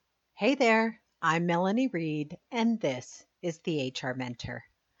Hey there, I'm Melanie Reed, and this is the HR Mentor.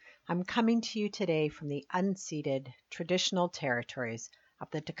 I'm coming to you today from the unceded traditional territories of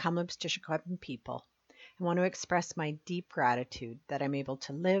the Tk'emlúps te Secwépemc people. I want to express my deep gratitude that I'm able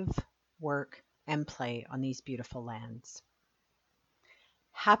to live, work, and play on these beautiful lands.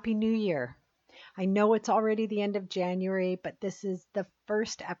 Happy New Year! I know it's already the end of January, but this is the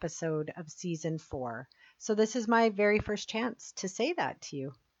first episode of season 4, so this is my very first chance to say that to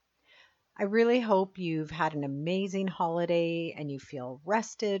you. I really hope you've had an amazing holiday and you feel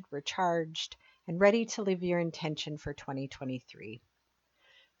rested, recharged, and ready to live your intention for 2023.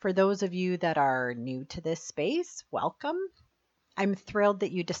 For those of you that are new to this space, welcome. I'm thrilled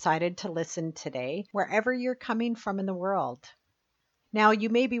that you decided to listen today, wherever you're coming from in the world. Now, you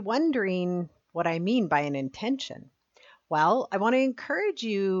may be wondering what I mean by an intention. Well, I want to encourage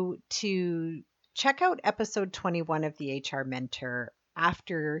you to check out episode 21 of the HR Mentor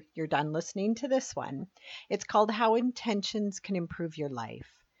after you're done listening to this one. It's called How Intentions Can Improve Your Life.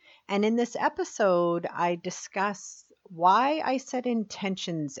 And in this episode, I discuss why I set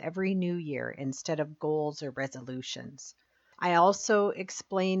intentions every new year instead of goals or resolutions. I also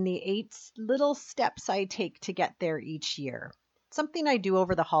explain the 8 little steps I take to get there each year. Something I do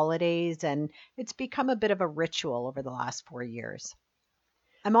over the holidays, and it's become a bit of a ritual over the last 4 years.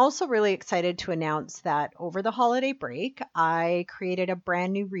 I'm also really excited to announce that over the holiday break, I created a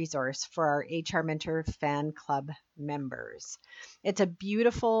brand new resource for our HR Mentor Fan Club members. It's a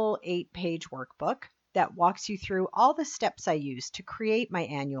beautiful 8-page workbook that walks you through all the steps I use to create my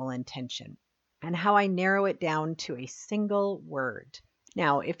annual intention and how I narrow it down to a single word.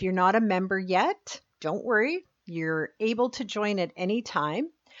 Now, if you're not a member yet, don't worry. You're able to join at any time,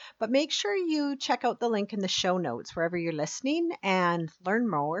 but make sure you check out the link in the show notes wherever you're listening and learn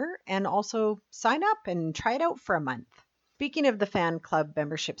more, and also sign up and try it out for a month. Speaking of the fan club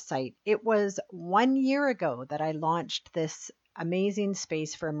membership site, it was 1 year ago that I launched this amazing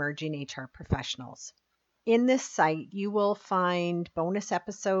space for emerging HR professionals. In this site, you will find bonus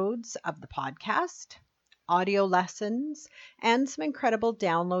episodes of the podcast, audio lessons, and some incredible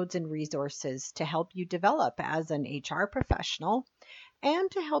downloads and resources to help you develop as an HR professional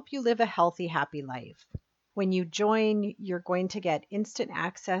and to help you live a healthy, happy life. When you join, you're going to get instant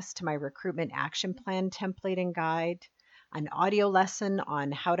access to my recruitment action plan template and guide, an audio lesson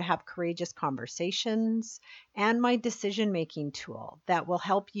on how to have courageous conversations, and my decision-making tool that will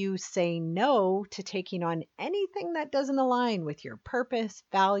help you say no to taking on anything that doesn't align with your purpose,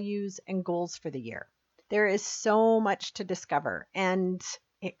 values, and goals for the year. There is so much to discover, and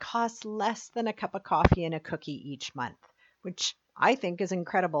it costs less than a cup of coffee and a cookie each month, which I think is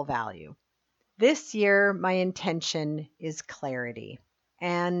incredible value. This year, my intention is clarity.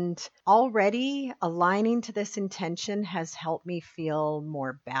 And already aligning to this intention has helped me feel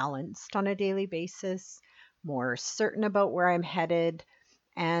more balanced on a daily basis, more certain about where I'm headed,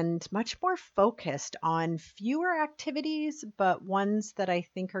 and much more focused on fewer activities, but ones that I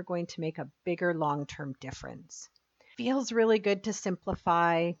think are going to make a bigger long-term difference. Feels really good to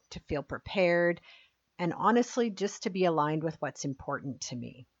simplify, to feel prepared, and honestly, just to be aligned with what's important to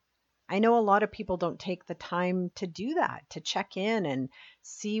me. I know a lot of people don't take the time to do that, to check in and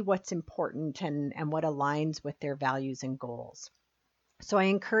see what's important and what aligns with their values and goals. So I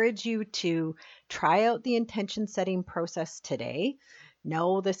encourage you to try out the intention setting process today.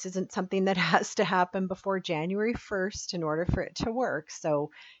 No, this isn't something that has to happen before January 1st in order for it to work. So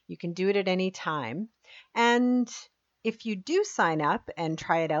you can do it at any time. And if you do sign up and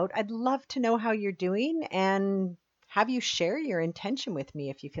try it out, I'd love to know how you're doing and have you share your intention with me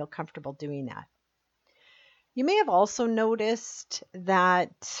if you feel comfortable doing that. You may have also noticed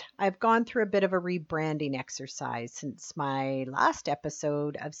that I've gone through a bit of a rebranding exercise since my last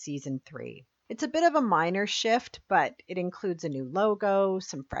episode of season 3. It's a bit of a minor shift, but it includes a new logo,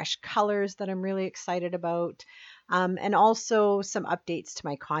 some fresh colors that I'm really excited about, and also some updates to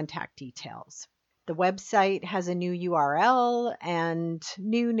my contact details. The website has a new URL and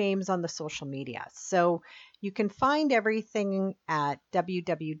new names on the social media. So you can find everything at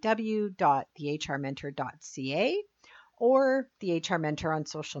www.thehrmentor.ca or the HR Mentor on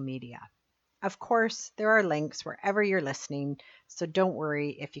social media. Of course, there are links wherever you're listening, so don't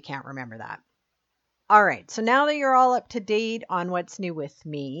worry if you can't remember that. All right, so now that you're all up to date on what's new with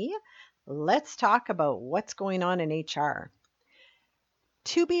me, let's talk about what's going on in HR.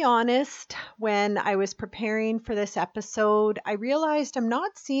 To be honest, when I was preparing for this episode, I realized I'm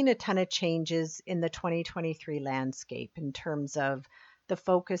not seeing a ton of changes in the 2023 landscape in terms of the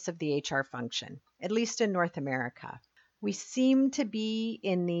focus of the HR function, at least in North America. We seem to be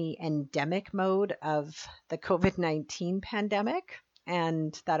in the endemic mode of the COVID-19 pandemic.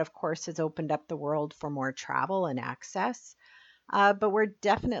 And that, of course, has opened up the world for more travel and access. But we're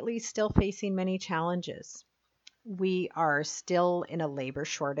definitely still facing many challenges. We are still in a labor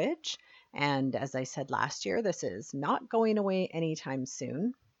shortage. And as I said last year, this is not going away anytime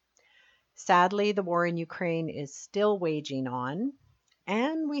soon. Sadly, the war in Ukraine is still waging on,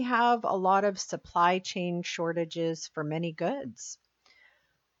 and we have a lot of supply chain shortages for many goods.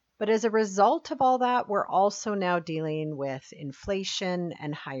 But as a result of all that, we're also now dealing with inflation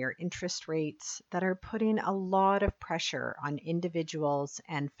and higher interest rates that are putting a lot of pressure on individuals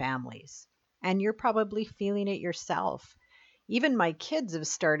and families. And you're probably feeling it yourself. Even my kids have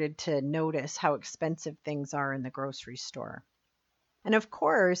started to notice how expensive things are in the grocery store. And of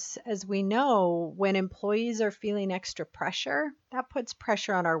course, as we know, when employees are feeling extra pressure, that puts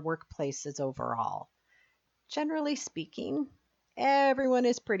pressure on our workplaces overall. Generally speaking, everyone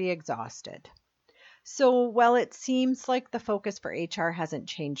is pretty exhausted. So while it seems like the focus for HR hasn't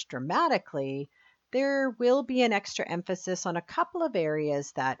changed dramatically, there will be an extra emphasis on a couple of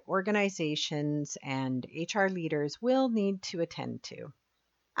areas that organizations and HR leaders will need to attend to.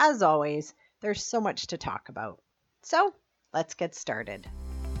 As always, there's so much to talk about. So let's get started.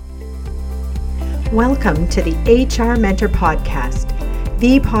 Welcome to the HR Mentor Podcast,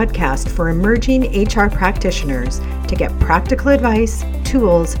 the podcast for emerging HR practitioners to get practical advice,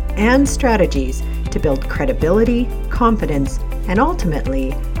 tools, and strategies to build credibility, confidence, and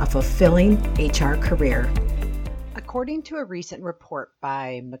ultimately a fulfilling HR career. According to a recent report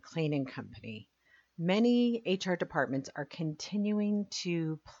by McLean & Company, many HR departments are continuing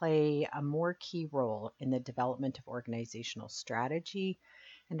to play a more key role in the development of organizational strategy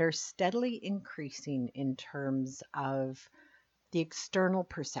and are steadily increasing in terms of the external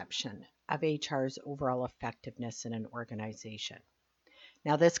perception of HR's overall effectiveness in an organization.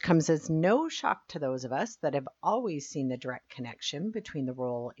 Now, this comes as no shock to those of us that have always seen the direct connection between the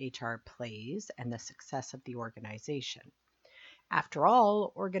role HR plays and the success of the organization. After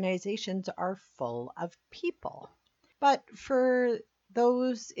all, organizations are full of people. But for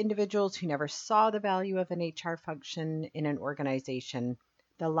those individuals who never saw the value of an HR function in an organization,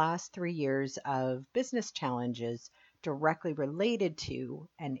 the last 3 years of business challenges directly related to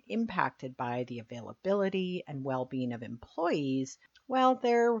and impacted by the availability and well-being of employees, well,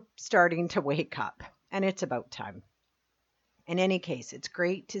 they're starting to wake up, and it's about time. In any case, it's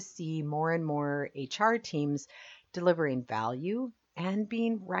great to see more and more HR teams delivering value and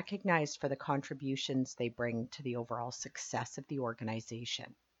being recognized for the contributions they bring to the overall success of the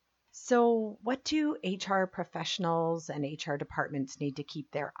organization. So, what do HR professionals and HR departments need to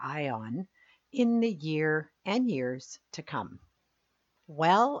keep their eye on in the year and years to come?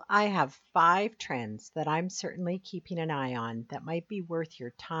 Well, I have 5 trends that I'm certainly keeping an eye on that might be worth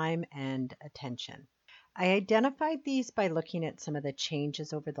your time and attention. I identified these by looking at some of the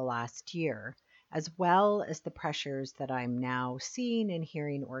changes over the last year, as well as the pressures that I'm now seeing and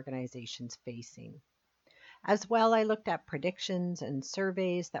hearing organizations facing. As well, I looked at predictions and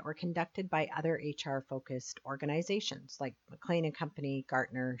surveys that were conducted by other HR-focused organizations like McLean & Company,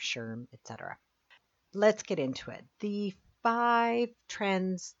 Gartner, SHRM, etc. Let's get into it. The 5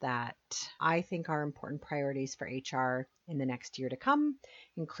 trends that I think are important priorities for HR in the next year to come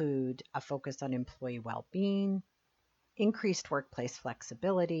include a focus on employee well-being, increased workplace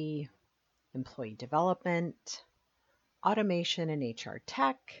flexibility, employee development, automation and HR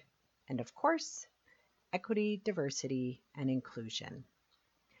tech, and of course, equity, diversity, and inclusion.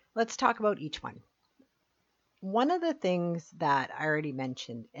 Let's talk about each one. One of the things that I already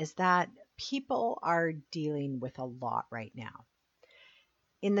mentioned is that people are dealing with a lot right now.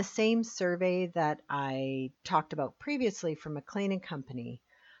 In the same survey that I talked about previously from McLean & Company,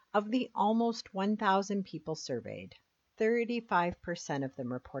 of the almost 1,000 people surveyed, 35% of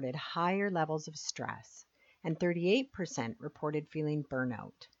them reported higher levels of stress, and 38% reported feeling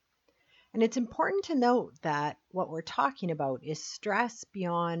burnout. And it's important to note that what we're talking about is stress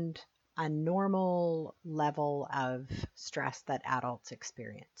beyond a normal level of stress that adults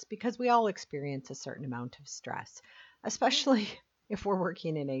experience, because we all experience a certain amount of stress, especially if we're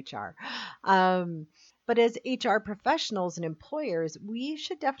working in HR. But as HR professionals and employers, we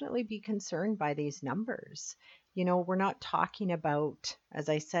should definitely be concerned by these numbers. You know, we're not talking about, as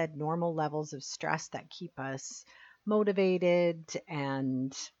I said, normal levels of stress that keep us motivated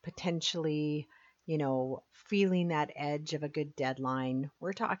and potentially, feeling that edge of a good deadline.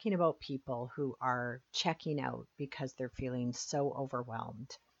 We're talking about people who are checking out because they're feeling so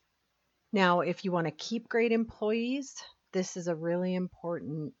overwhelmed. Now, if you want to keep great employees, this is a really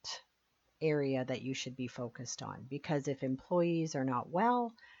important area that you should be focused on, because if employees are not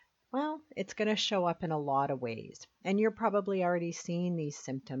well, Well, it's going to show up in a lot of ways, and you're probably already seeing these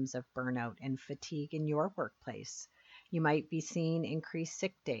symptoms of burnout and fatigue in your workplace. You might be seeing increased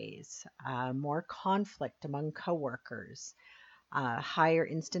sick days, more conflict among coworkers, higher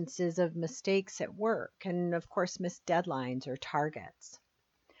instances of mistakes at work, and of course, missed deadlines or targets.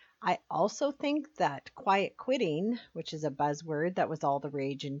 I also think that quiet quitting, which is a buzzword that was all the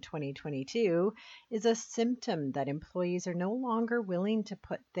rage in 2022, is a symptom that employees are no longer willing to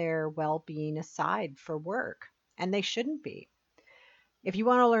put their well being aside for work, and they shouldn't be. If you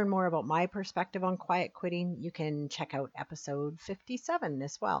want to learn more about my perspective on quiet quitting, you can check out episode 57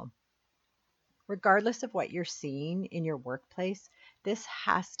 as well. Regardless of what you're seeing in your workplace, this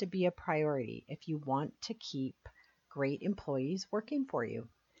has to be a priority if you want to keep great employees working for you.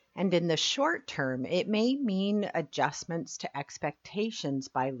 And in the short term, it may mean adjustments to expectations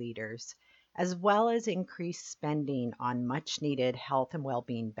by leaders, as well as increased spending on much needed health and well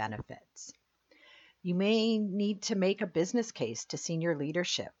being benefits. You may need to make a business case to senior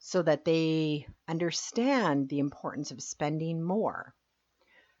leadership so that they understand the importance of spending more.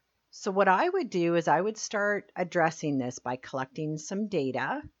 So, what I would do is I would start addressing this by collecting some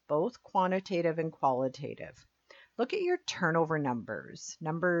data, both quantitative and qualitative. Look at your turnover numbers,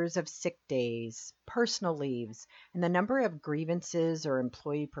 numbers of sick days, personal leaves, and the number of grievances or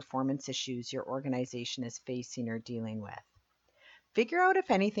employee performance issues your organization is facing or dealing with. Figure out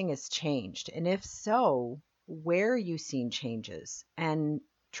if anything has changed, and if so, where you've seen changes, and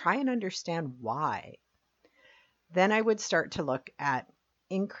try and understand why. Then I would start to look at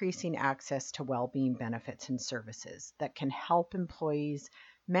increasing access to well-being benefits and services that can help employees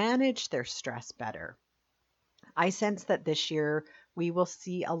manage their stress better. I sense that this year we will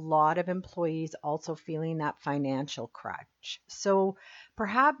see a lot of employees also feeling that financial crunch. So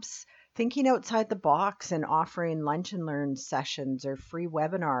perhaps thinking outside the box and offering lunch and learn sessions or free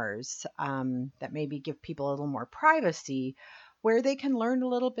webinars that maybe give people a little more privacy, where they can learn a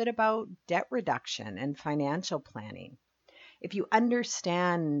little bit about debt reduction and financial planning. If you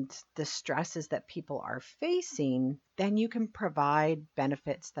understand the stresses that people are facing, then you can provide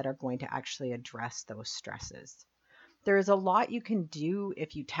benefits that are going to actually address those stresses. There is a lot you can do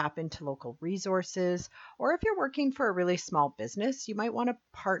if you tap into local resources, or if you're working for a really small business, you might want to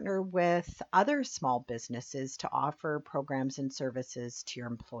partner with other small businesses to offer programs and services to your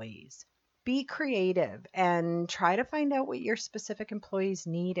employees. Be creative and try to find out what your specific employees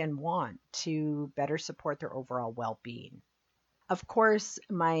need and want to better support their overall well-being. Of course,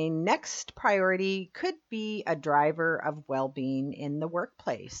 my next priority could be a driver of well being in the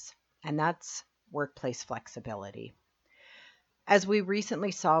workplace, and that's workplace flexibility. As we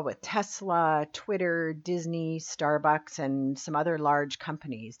recently saw with Tesla, Twitter, Disney, Starbucks, and some other large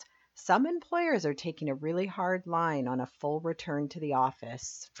companies, some employers are taking a really hard line on a full return to the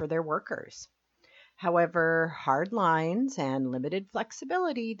office for their workers. However, hard lines and limited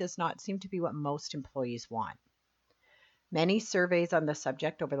flexibility does not seem to be what most employees want. Many surveys on the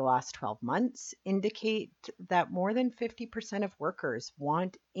subject over the last 12 months indicate that more than 50% of workers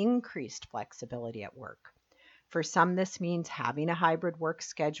want increased flexibility at work. For some, this means having a hybrid work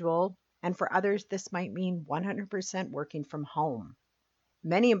schedule, and for others, this might mean 100% working from home.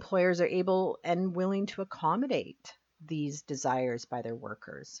 Many employers are able and willing to accommodate these desires by their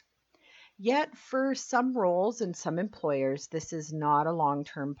workers. Yet, for some roles and some employers, this is not a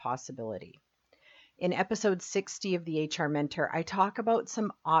long-term possibility. In episode 60 of the HR Mentor, I talk about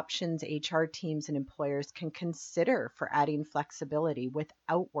some options HR teams and employers can consider for adding flexibility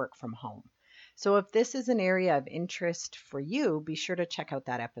without work from home. So if this is an area of interest for you, be sure to check out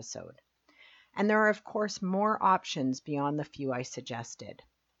that episode. And there are, of course, more options beyond the few I suggested.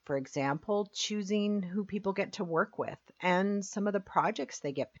 For example, choosing who people get to work with and some of the projects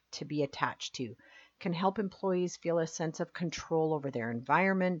they get to be attached to can help employees feel a sense of control over their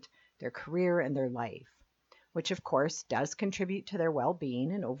environment, their career, and their life, which of course does contribute to their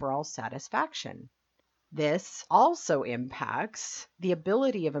well-being and overall satisfaction. This also impacts the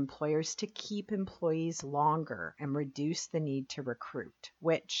ability of employers to keep employees longer and reduce the need to recruit,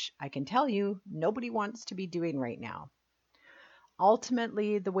 which I can tell you nobody wants to be doing right now.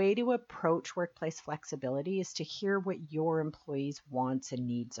 Ultimately, the way to approach workplace flexibility is to hear what your employees' wants and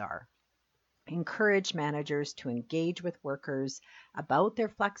needs are. Encourage managers to engage with workers about their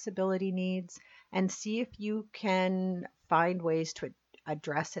flexibility needs and see if you can find ways to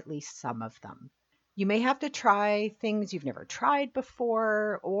address at least some of them. You may have to try things you've never tried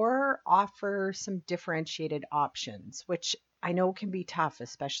before or offer some differentiated options, which I know can be tough,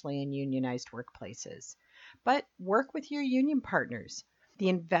 especially in unionized workplaces. But work with your union partners. The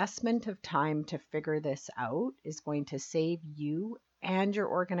investment of time to figure this out is going to save you and your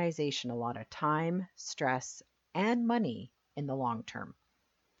organization a lot of time, stress, and money in the long term.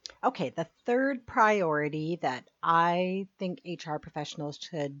 Okay, the third priority that I think HR professionals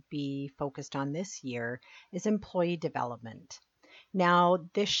should be focused on this year is employee development. Now,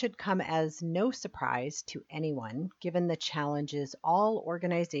 this should come as no surprise to anyone given the challenges all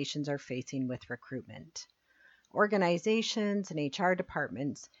organizations are facing with recruitment. Organizations and HR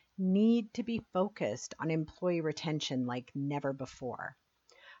departments need to be focused on employee retention like never before.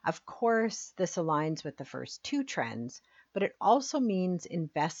 Of course, this aligns with the first two trends, but it also means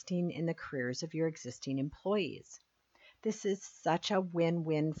investing in the careers of your existing employees. This is such a win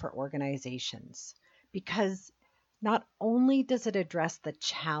win for organizations because not only does it address the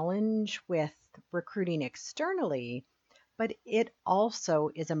challenge with recruiting externally, but it also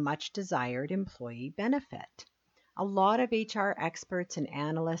is a much desired employee benefit. A lot of HR experts and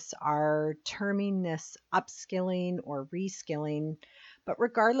analysts are terming this upskilling or reskilling, but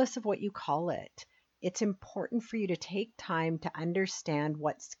regardless of what you call it, it's important for you to take time to understand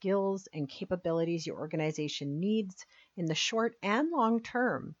what skills and capabilities your organization needs in the short and long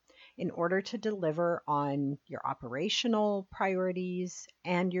term in order to deliver on your operational priorities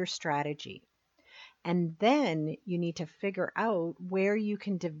and your strategy. And then you need to figure out where you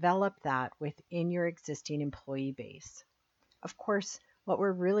can develop that within your existing employee base. Of course, what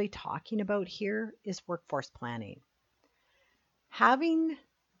we're really talking about here is workforce planning. Having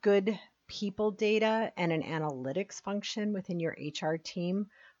good people data and an analytics function within your HR team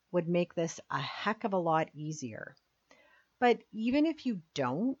would make this a heck of a lot easier. But even if you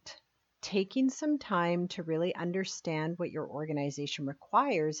don't, taking some time to really understand what your organization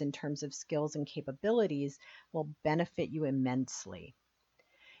requires in terms of skills and capabilities will benefit you immensely.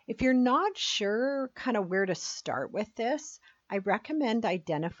 If you're not sure kind of where to start with this, I recommend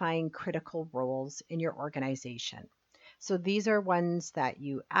identifying critical roles in your organization. So these are ones that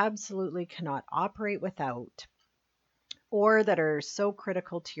you absolutely cannot operate without, or that are so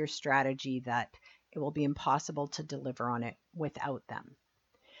critical to your strategy that it will be impossible to deliver on it without them.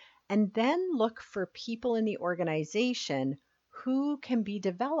 And then look for people in the organization who can be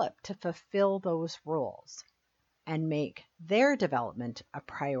developed to fulfill those roles and make their development a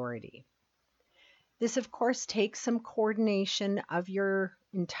priority. This, of course, takes some coordination of your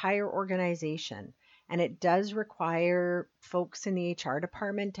entire organization, and it does require folks in the HR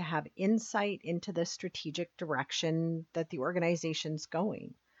department to have insight into the strategic direction that the organization's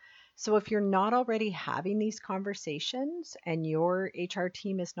going. So if you're not already having these conversations and your HR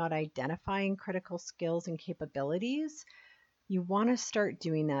team is not identifying critical skills and capabilities, you want to start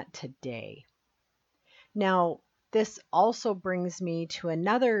doing that today. Now, this also brings me to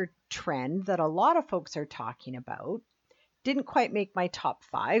another trend that a lot of folks are talking about. Didn't quite make my top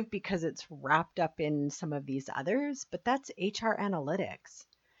 5 because it's wrapped up in some of these others, but that's HR analytics.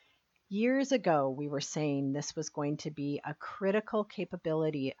 Years ago, we were saying this was going to be a critical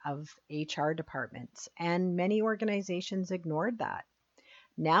capability of HR departments, and many organizations ignored that.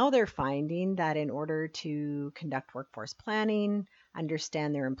 Now they're finding that in order to conduct workforce planning,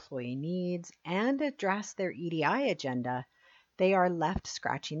 understand their employee needs, and address their EDI agenda, they are left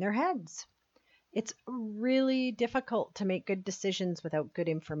scratching their heads. It's really difficult to make good decisions without good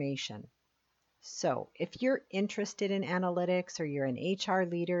information. So, if you're interested in analytics or you're an HR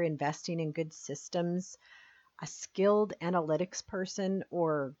leader investing in good systems, a skilled analytics person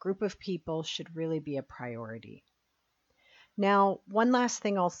or group of people should really be a priority. Now, one last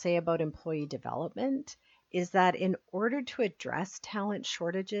thing I'll say about employee development is that in order to address talent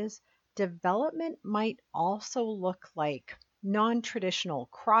shortages, development might also look like non-traditional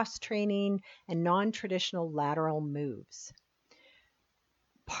cross-training and non-traditional lateral moves.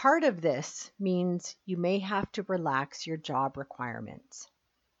 Part of this means you may have to relax your job requirements.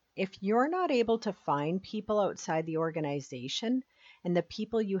 If you're not able to find people outside the organization and the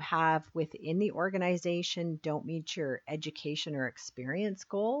people you have within the organization don't meet your education or experience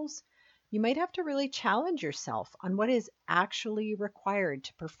goals, you might have to really challenge yourself on what is actually required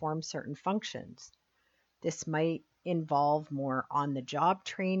to perform certain functions. This might involve more on-the-job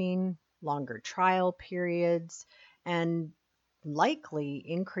training, longer trial periods, and likely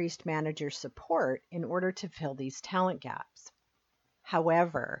increased manager support in order to fill these talent gaps.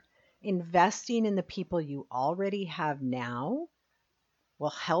 However, investing in the people you already have now will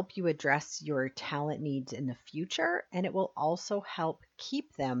help you address your talent needs in the future, and it will also help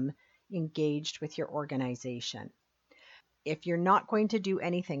keep them engaged with your organization. If you're not going to do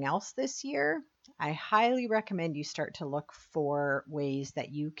anything else this year, I highly recommend you start to look for ways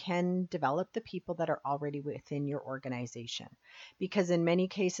that you can develop the people that are already within your organization. Because in many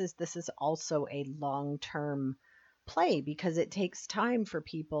cases, this is also a long-term play because it takes time for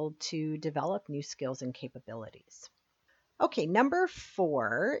people to develop new skills and capabilities. Okay, number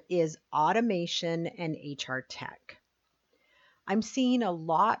 4 is automation and HR tech. I'm seeing a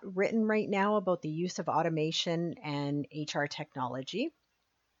lot written right now about the use of automation and HR technology.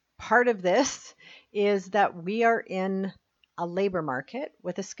 Part of this is that we are in a labor market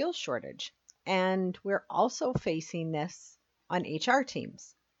with a skills shortage, and we're also facing this on HR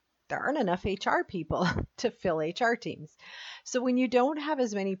teams. There aren't enough HR people to fill HR teams. So when you don't have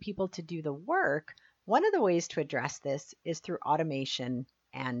as many people to do the work, one of the ways to address this is through automation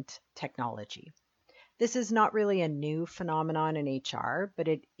and technology. This is not really a new phenomenon in HR, but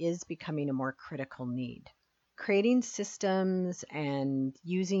it is becoming a more critical need. Creating systems and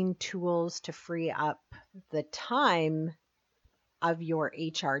using tools to free up the time of your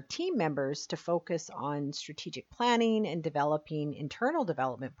HR team members to focus on strategic planning and developing internal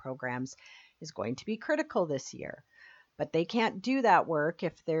development programs is going to be critical this year. But they can't do that work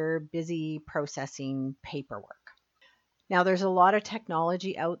if they're busy processing paperwork. Now, there's a lot of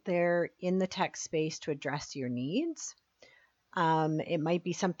technology out there in the tech space to address your needs. It might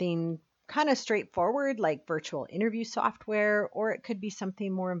be something kind of straightforward like virtual interview software, or it could be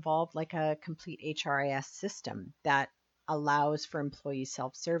something more involved like a complete HRIS system that allows for employee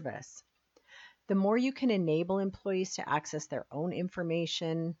self-service. The more you can enable employees to access their own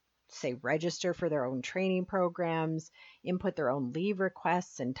information, say register for their own training programs, input their own leave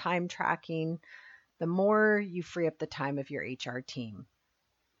requests and time tracking, the more you free up the time of your HR team.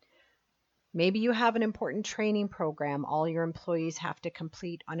 Maybe you have an important training program all your employees have to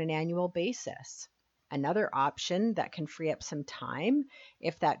complete on an annual basis. Another option that can free up some time,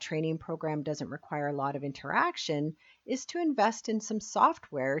 if that training program doesn't require a lot of interaction, is to invest in some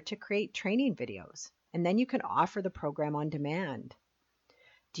software to create training videos, and then you can offer the program on demand.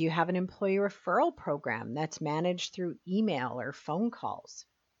 Do you have an employee referral program that's managed through email or phone calls?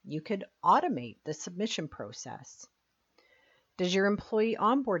 You could automate the submission process. Does your employee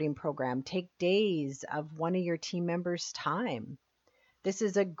onboarding program take days of one of your team members' time? This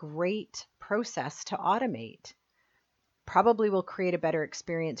is a great process to automate. Probably will create a better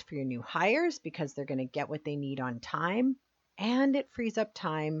experience for your new hires because they're going to get what they need on time, and it frees up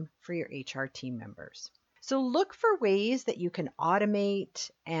time for your HR team members. So look for ways that you can automate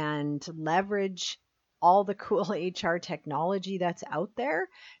and leverage all the cool HR technology that's out there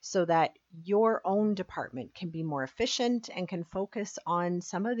so that your own department can be more efficient and can focus on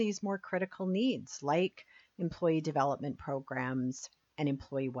some of these more critical needs like employee development programs and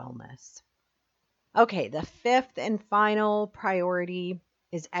employee wellness. Okay, the 5th and final priority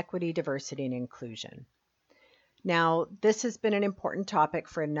is equity, diversity, and inclusion. Now, this has been an important topic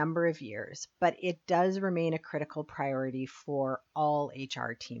for a number of years, but it does remain a critical priority for all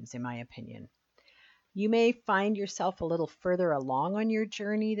HR teams, in my opinion. You may find yourself a little further along on your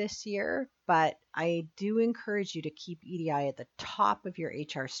journey this year, but I do encourage you to keep EDI at the top of your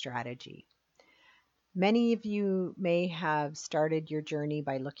HR strategy. Many of you may have started your journey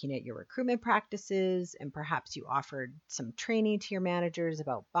by looking at your recruitment practices, and perhaps you offered some training to your managers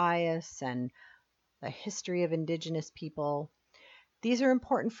about bias and the history of Indigenous people. These are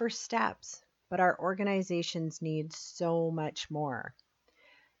important first steps, but our organizations need so much more.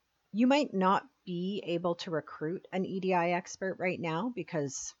 You might not be able to recruit an EDI expert right now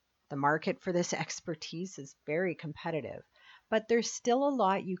because the market for this expertise is very competitive, but there's still a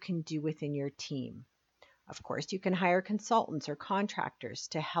lot you can do within your team. Of course, you can hire consultants or contractors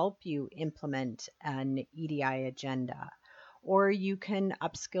to help you implement an EDI agenda, or you can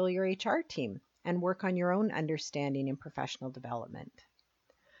upskill your HR team and work on your own understanding and professional development.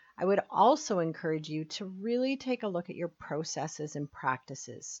 I would also encourage you to really take a look at your processes and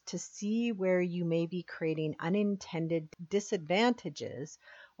practices to see where you may be creating unintended disadvantages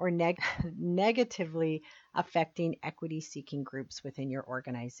or negatively affecting equity-seeking groups within your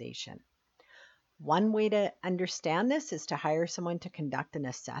organization. One way to understand this is to hire someone to conduct an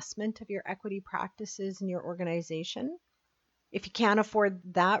assessment of your equity practices in your organization. If you can't afford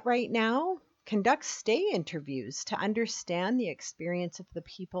that right now, conduct stay interviews to understand the experience of the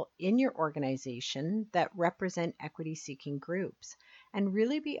people in your organization that represent equity-seeking groups, and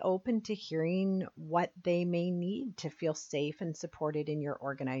really be open to hearing what they may need to feel safe and supported in your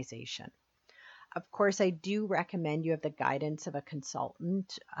organization. Of course, I do recommend you have the guidance of a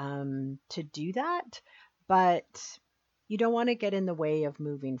consultant to do that, but you don't want to get in the way of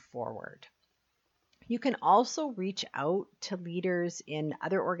moving forward. You can also reach out to leaders in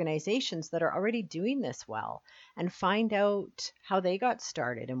other organizations that are already doing this well and find out how they got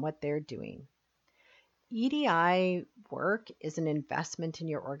started and what they're doing. EDI work is an investment in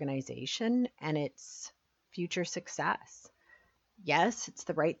your organization, and it's future success. Yes, it's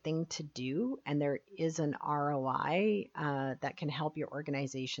the right thing to do, and there is an ROI that can help your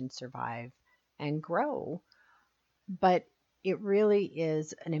organization survive and grow, but it really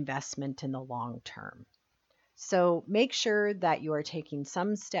is an investment in the long term. So make sure that you are taking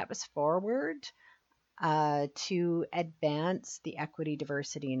some steps forward to advance the equity,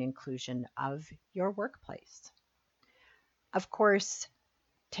 diversity, and inclusion of your workplace. Of course,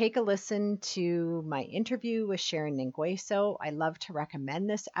 take a listen to my interview with Sharon Ngueso. I love to recommend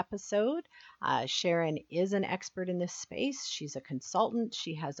this episode. Sharon is an expert in this space. She's a consultant.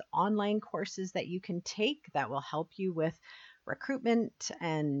 She has online courses that you can take that will help you with recruitment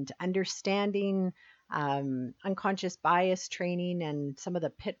and understanding unconscious bias training and some of the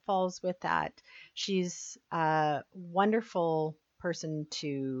pitfalls with that. She's a wonderful person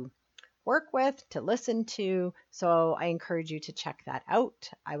to work with, to listen to. So I encourage you to check that out.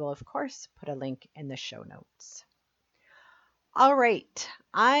 I will, of course, put a link in the show notes. All right,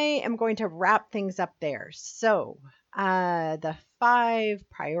 I am going to wrap things up there. So the 5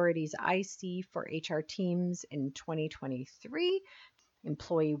 priorities I see for HR teams in 2023: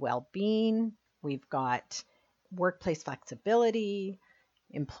 employee well-being, we've got workplace flexibility,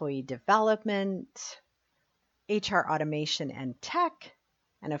 employee development, HR automation and tech,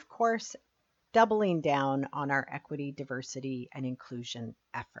 and of course, doubling down on our equity, diversity, and inclusion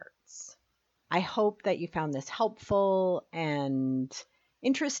efforts. I hope that you found this helpful and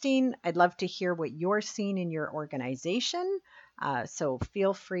interesting. I'd love to hear what you're seeing in your organization. So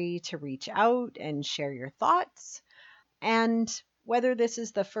feel free to reach out and share your thoughts. And whether this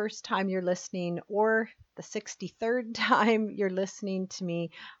is the first time you're listening or the 63rd time you're listening to me,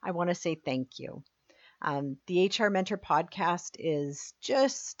 I want to say thank you. The HR Mentor podcast is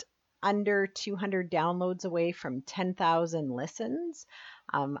just under 200 downloads away from 10,000 listens.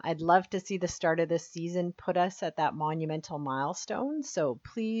 I'd love to see the start of this season put us at that monumental milestone. So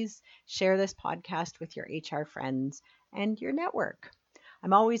please share this podcast with your HR friends and your network.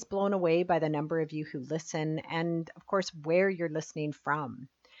 I'm always blown away by the number of you who listen and, of course, where you're listening from.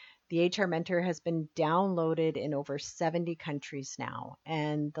 The HR Mentor has been downloaded in over 70 countries now,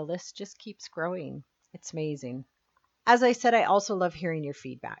 and the list just keeps growing. It's amazing. As I said, I also love hearing your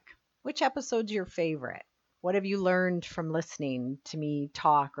feedback. Which episode's your favorite? What have you learned from listening to me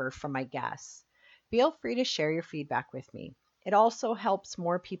talk or from my guests? Feel free to share your feedback with me. It also helps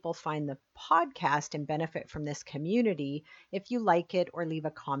more people find the podcast and benefit from this community if you like it or leave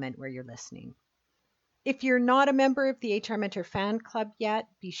a comment where you're listening. If you're not a member of the HR Mentor Fan Club yet,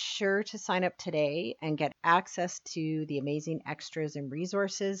 be sure to sign up today and get access to the amazing extras and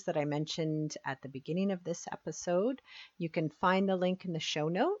resources that I mentioned at the beginning of this episode. You can find the link in the show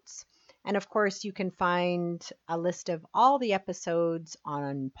notes. And of course, you can find a list of all the episodes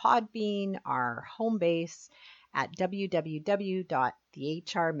on Podbean, our home base, at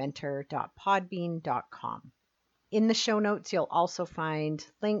www.thehrmentor.podbean.com. In the show notes, you'll also find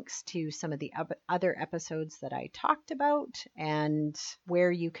links to some of the other episodes that I talked about and where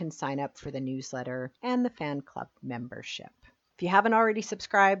you can sign up for the newsletter and the fan club membership. If you haven't already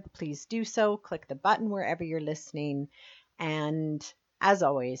subscribed, please do so. Click the button wherever you're listening. And as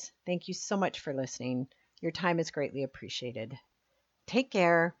always, thank you so much for listening. Your time is greatly appreciated. Take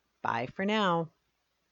care. Bye for now.